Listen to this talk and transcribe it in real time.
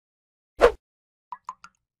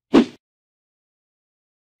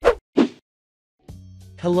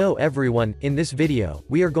Hello everyone, in this video,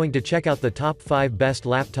 we are going to check out the top 5 best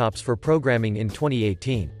laptops for programming in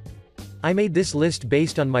 2018. I made this list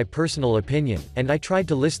based on my personal opinion, and I tried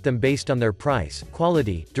to list them based on their price,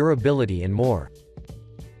 quality, durability and more.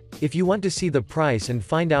 If you want to see the price and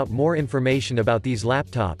find out more information about these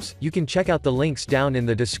laptops, you can check out the links down in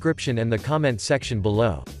the description and the comment section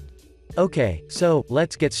below. Okay, so,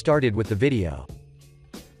 let's get started with the video.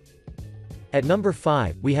 At number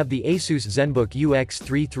 5, we have the ASUS ZENBOOK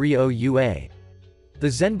UX330UA. The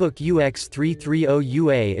ZENBOOK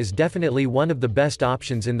UX330UA is definitely one of the best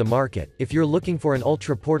options in the market, if you're looking for an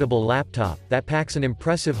ultra-portable laptop that packs an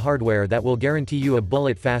impressive hardware that will guarantee you a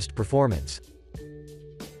bullet-fast performance.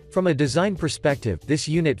 From a design perspective, this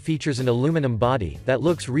unit features an aluminum body that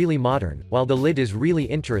looks really modern, while the lid is really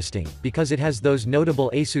interesting, because it has those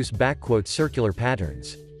notable ASUS circular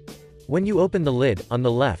patterns. When you open the lid, on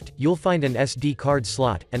the left, you'll find an SD card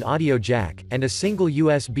slot, an audio jack, and a single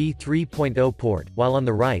USB 3.0 port, while on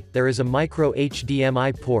the right, there is a micro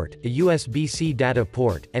HDMI port, a USB-C data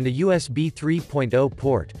port, and a USB 3.0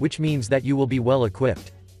 port, which means that you will be well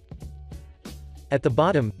equipped. At the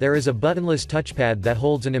bottom, there is a buttonless touchpad that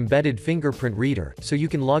holds an embedded fingerprint reader, so you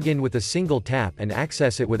can log in with a single tap and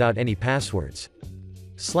access it without any passwords.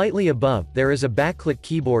 Slightly above, there is a backlit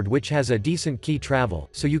keyboard which has a decent key travel,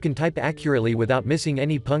 so you can type accurately without missing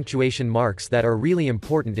any punctuation marks that are really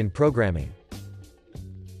important in programming.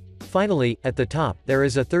 Finally, at the top, there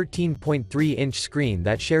is a 13.3-inch screen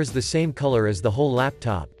that shares the same color as the whole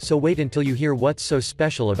laptop, so wait until you hear what's so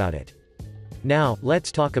special about it. Now,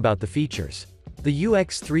 let's talk about the features. The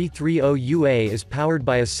UX330UA is powered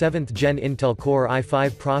by a 7th Gen Intel Core i5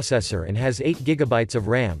 processor and has 8GB of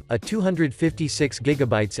RAM, a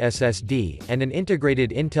 256GB SSD, and an integrated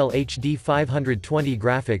Intel HD 520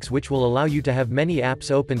 graphics which will allow you to have many apps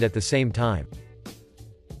opened at the same time.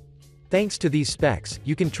 Thanks to these specs,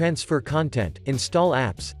 you can transfer content, install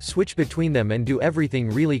apps, switch between them and do everything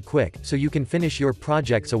really quick, so you can finish your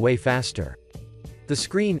projects way faster. The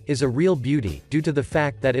screen is a real beauty, due to the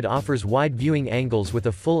fact that it offers wide viewing angles with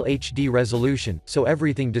a full HD resolution, so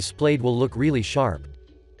everything displayed will look really sharp.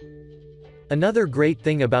 Another great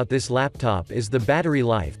thing about this laptop is the battery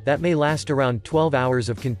life, that may last around 12 hours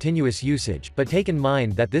of continuous usage, but take in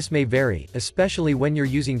mind that this may vary, especially when you're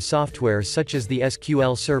using software such as the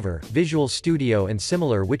SQL Server, Visual Studio and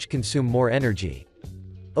similar which consume more energy.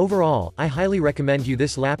 Overall, I highly recommend you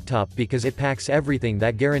this laptop because it packs everything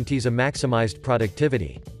that guarantees a maximized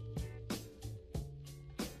productivity.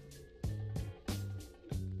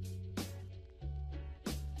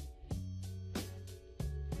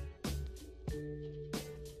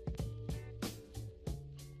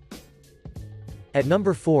 At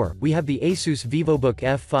number 4, we have the ASUS VivoBook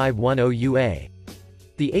F510UA.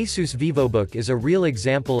 The ASUS VivoBook is a real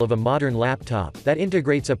example of a modern laptop that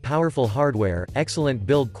integrates a powerful hardware, excellent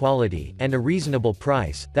build quality, and a reasonable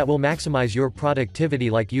price that will maximize your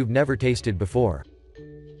productivity like you've never tasted before.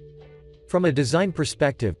 From a design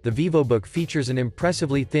perspective, the VivoBook features an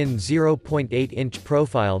impressively thin 0.8-inch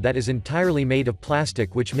profile that is entirely made of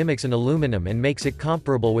plastic which mimics an aluminum and makes it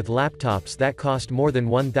comparable with laptops that cost more than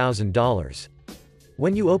 $1,000.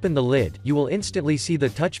 When you open the lid, you will instantly see the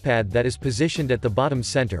touchpad that is positioned at the bottom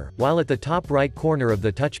center, while at the top right corner of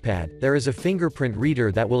the touchpad, there is a fingerprint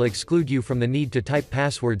reader that will exclude you from the need to type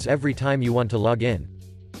passwords every time you want to log in.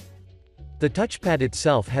 The touchpad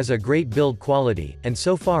itself has a great build quality, and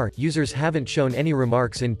so far, users haven't shown any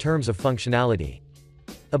remarks in terms of functionality.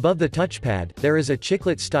 Above the touchpad, there is a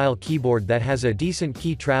chiclet-style keyboard that has a decent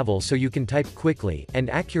key travel so you can type quickly and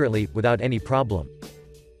accurately, without any problem.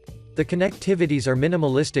 The connectivities are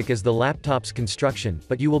minimalistic as the laptop's construction,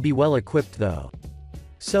 but you will be well equipped though.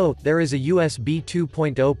 So, there is a USB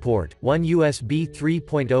 2.0 port, one USB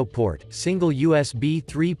 3.0 port, single USB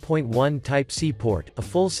 3.1 Type-C port, a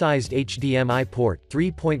full-sized HDMI port,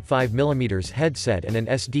 3.5mm headset and an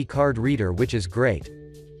SD card reader which is great.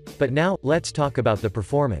 But now, let's talk about the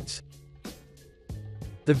performance.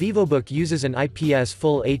 The VivoBook uses an IPS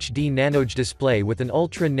Full HD Nanoge display with an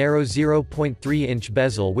ultra-narrow 0.3-inch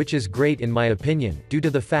bezel which is great in my opinion, due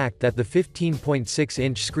to the fact that the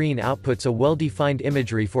 15.6-inch screen outputs a well-defined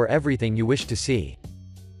imagery for everything you wish to see.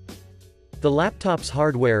 The laptop's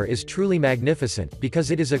hardware is truly magnificent, because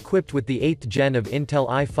it is equipped with the 8th gen of Intel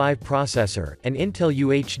i5 processor, an Intel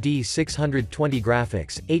UHD 620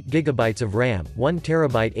 graphics, 8GB of RAM,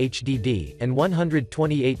 1TB HDD, and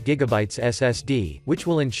 128GB SSD, which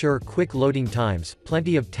will ensure quick loading times,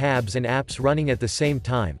 plenty of tabs and apps running at the same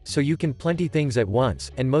time, so you can plenty things at once,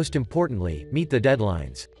 and most importantly, meet the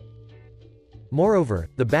deadlines. Moreover,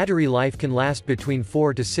 the battery life can last between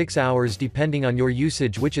 4 to 6 hours depending on your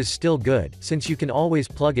usage, which is still good, since you can always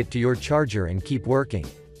plug it to your charger and keep working.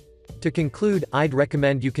 To conclude, I'd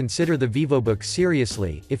recommend you consider the VivoBook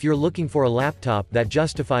seriously, if you're looking for a laptop that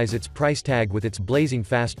justifies its price tag with its blazing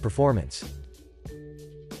fast performance.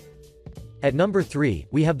 At number 3,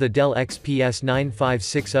 we have the Dell XPS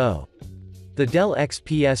 9560. The Dell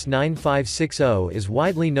XPS 9560 is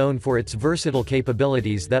widely known for its versatile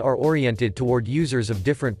capabilities that are oriented toward users of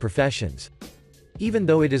different professions. Even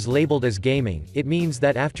though it is labeled as gaming, it means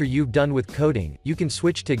that after you've done with coding, you can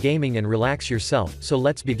switch to gaming and relax yourself, so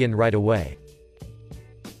let's begin right away.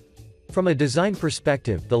 From a design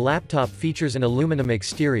perspective, the laptop features an aluminum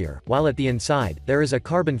exterior, while at the inside, there is a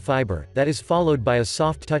carbon fiber, that is followed by a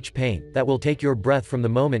soft touch paint, that will take your breath from the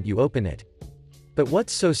moment you open it. But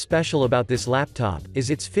what's so special about this laptop, is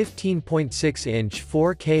its 15.6-inch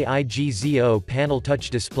 4K IGZO panel touch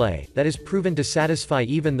display, that is proven to satisfy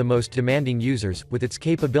even the most demanding users, with its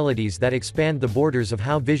capabilities that expand the borders of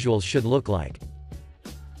how visuals should look like.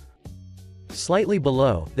 Slightly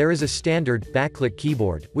below, there is a standard, backlit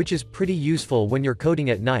keyboard, which is pretty useful when you're coding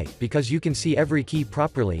at night, because you can see every key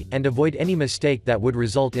properly, and avoid any mistake that would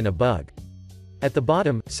result in a bug. At the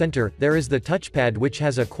bottom, center, there is the touchpad, which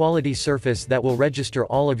has a quality surface that will register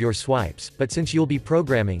all of your swipes, but since you'll be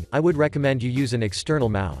programming, I would recommend you use an external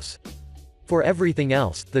mouse. For everything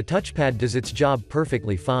else, the touchpad does its job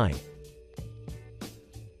perfectly fine.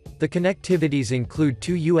 The connectivities include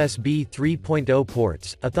two USB 3.0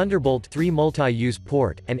 ports, a Thunderbolt 3 multi-use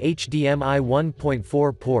port, an HDMI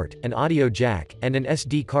 1.4 port, an audio jack, and an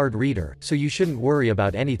SD card reader, so you shouldn't worry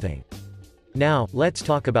about anything. Now, let's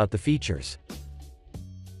talk about the features.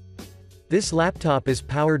 This laptop is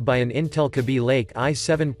powered by an Intel Kaby Lake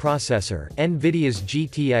i7 processor, NVIDIA's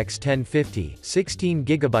GTX 1050,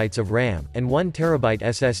 16GB of RAM, and 1TB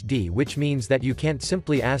SSD, which means that you can't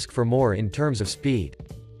simply ask for more in terms of speed.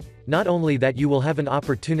 Not only that, you will have an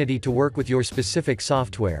opportunity to work with your specific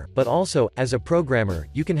software, but also, as a programmer,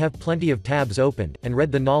 you can have plenty of tabs opened, and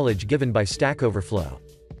read the knowledge given by Stack Overflow.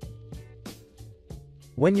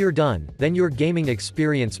 When you're done, then your gaming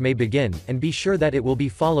experience may begin, and be sure that it will be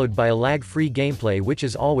followed by a lag-free gameplay, which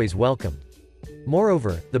is always welcome.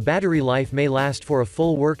 Moreover, the battery life may last for a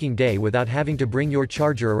full working day without having to bring your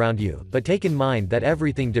charger around you, but take in mind that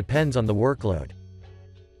everything depends on the workload.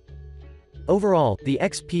 Overall, the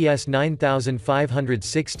XPS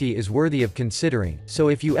 9560 is worthy of considering, so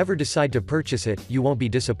if you ever decide to purchase it, you won't be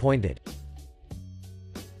disappointed.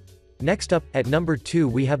 Next up, at number 2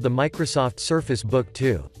 we have the Microsoft Surface Book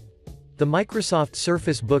 2. The Microsoft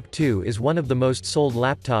Surface Book 2 is one of the most sold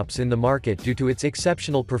laptops in the market due to its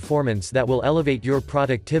exceptional performance that will elevate your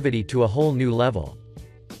productivity to a whole new level.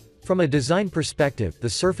 From a design perspective, the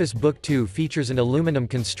Surface Book 2 features an aluminum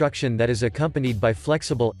construction that is accompanied by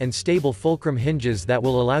flexible, and stable fulcrum hinges that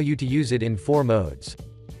will allow you to use it in 4 modes.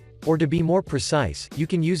 Or to be more precise, you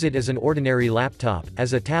can use it as an ordinary laptop,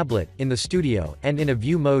 as a tablet, in the studio, and in a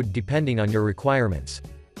view mode depending on your requirements.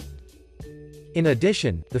 In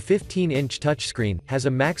addition, the 15-inch touchscreen has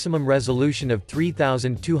a maximum resolution of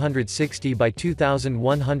 3260 by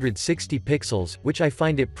 2160 pixels, which I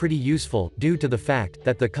find it pretty useful, due to the fact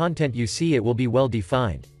that the content you see it will be well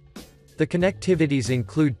defined. The connectivities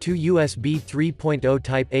include two USB 3.0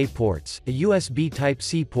 Type-A ports, a USB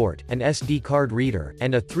Type-C port, an SD card reader,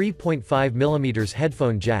 and a 3.5mm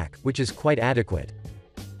headphone jack, which is quite adequate.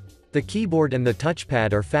 The keyboard and the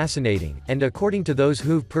touchpad are fascinating, and according to those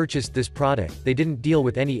who've purchased this product, they didn't deal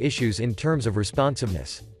with any issues in terms of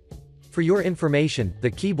responsiveness. For your information,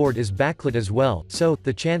 the keyboard is backlit as well, so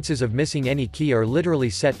the chances of missing any key are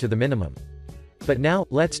literally set to the minimum. But now,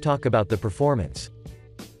 let's talk about the performance.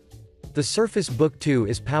 The Surface Book 2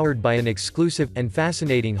 is powered by an exclusive, and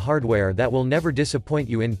fascinating hardware that will never disappoint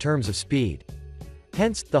you in terms of speed.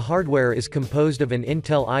 Hence, the hardware is composed of an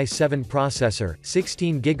Intel i7 processor,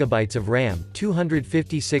 16GB of RAM,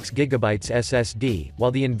 256GB SSD,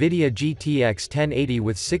 while the NVIDIA GTX 1080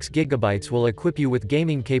 with 6GB will equip you with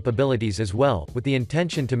gaming capabilities as well, with the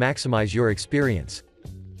intention to maximize your experience.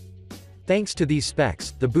 Thanks to these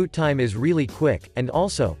specs, the boot time is really quick, and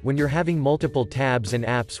also, when you're having multiple tabs and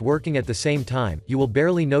apps working at the same time, you will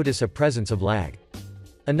barely notice a presence of lag.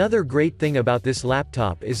 Another great thing about this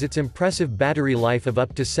laptop is its impressive battery life of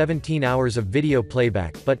up to 17 hours of video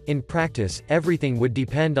playback, but, in practice, everything would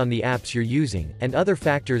depend on the apps you're using, and other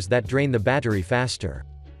factors that drain the battery faster.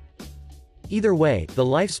 Either way, the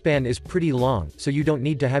lifespan is pretty long, so you don't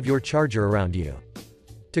need to have your charger around you.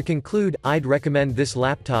 To conclude, I'd recommend this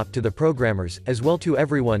laptop to the programmers, as well to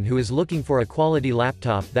everyone who is looking for a quality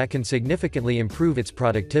laptop that can significantly improve its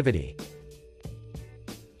productivity.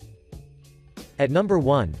 At number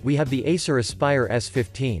 1, we have the Acer Aspire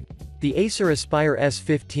S15. The Acer Aspire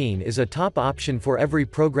S15 is a top option for every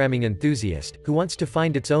programming enthusiast who wants to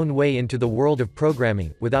find its own way into the world of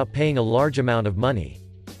programming without paying a large amount of money.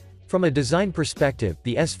 From a design perspective,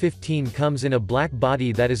 the S15 comes in a black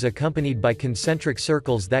body that is accompanied by concentric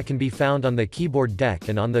circles that can be found on the keyboard deck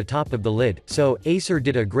and on the top of the lid, so Acer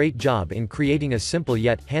did a great job in creating a simple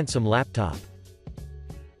yet handsome laptop.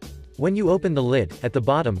 When you open the lid, at the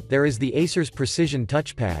bottom, there is the Acer's Precision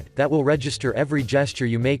touchpad that will register every gesture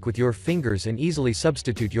you make with your fingers and easily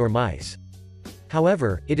substitute your mice.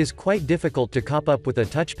 However, it is quite difficult to cop up with a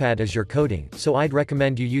touchpad as your coding, so I'd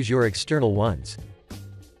recommend you use your external ones.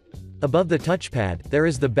 Above the touchpad, there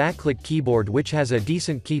is the backlit keyboard which has a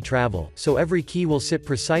decent key travel, so every key will sit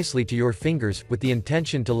precisely to your fingers, with the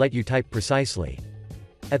intention to let you type precisely.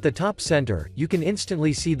 At the top center, you can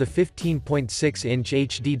instantly see the 15.6-inch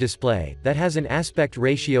HD display, that has an aspect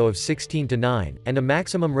ratio of 16:9, and a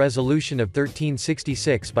maximum resolution of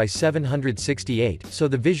 1366 by 768, so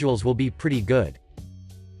the visuals will be pretty good.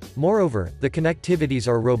 Moreover, the connectivities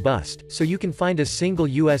are robust, so you can find a single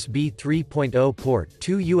USB 3.0 port,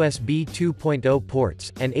 2 USB 2.0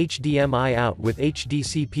 ports, an HDMI out with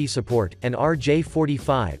HDCP support, an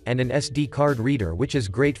RJ45, and an SD card reader, which is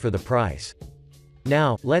great for the price.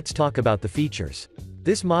 Now, let's talk about the features.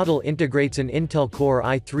 This model integrates an Intel Core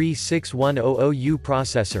i3-6100U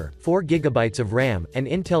processor, 4GB of RAM, and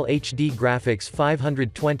Intel HD graphics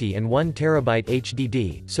 520 and 1TB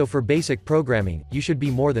HDD, so for basic programming, you should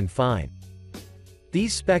be more than fine.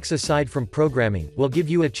 These specs aside from programming, will give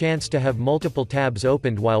you a chance to have multiple tabs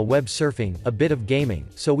opened while web surfing, a bit of gaming,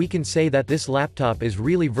 so we can say that this laptop is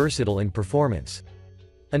really versatile in performance.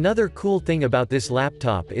 Another cool thing about this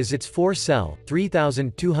laptop is its 4-cell,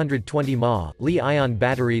 3220 mAh, Li-ion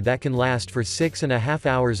battery that can last for 6.5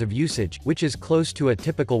 hours of usage, which is close to a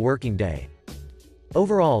typical working day.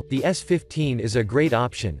 Overall, the S15 is a great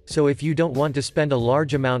option, so if you don't want to spend a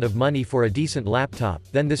large amount of money for a decent laptop,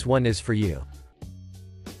 then this one is for you.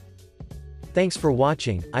 Thanks for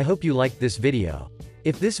watching, I hope you liked this video.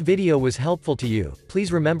 If this video was helpful to you,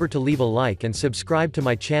 please remember to leave a like and subscribe to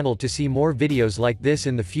my channel to see more videos like this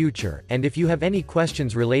in the future, and if you have any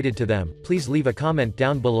questions related to them, please leave a comment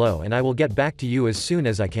down below and I will get back to you as soon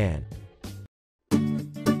as I can.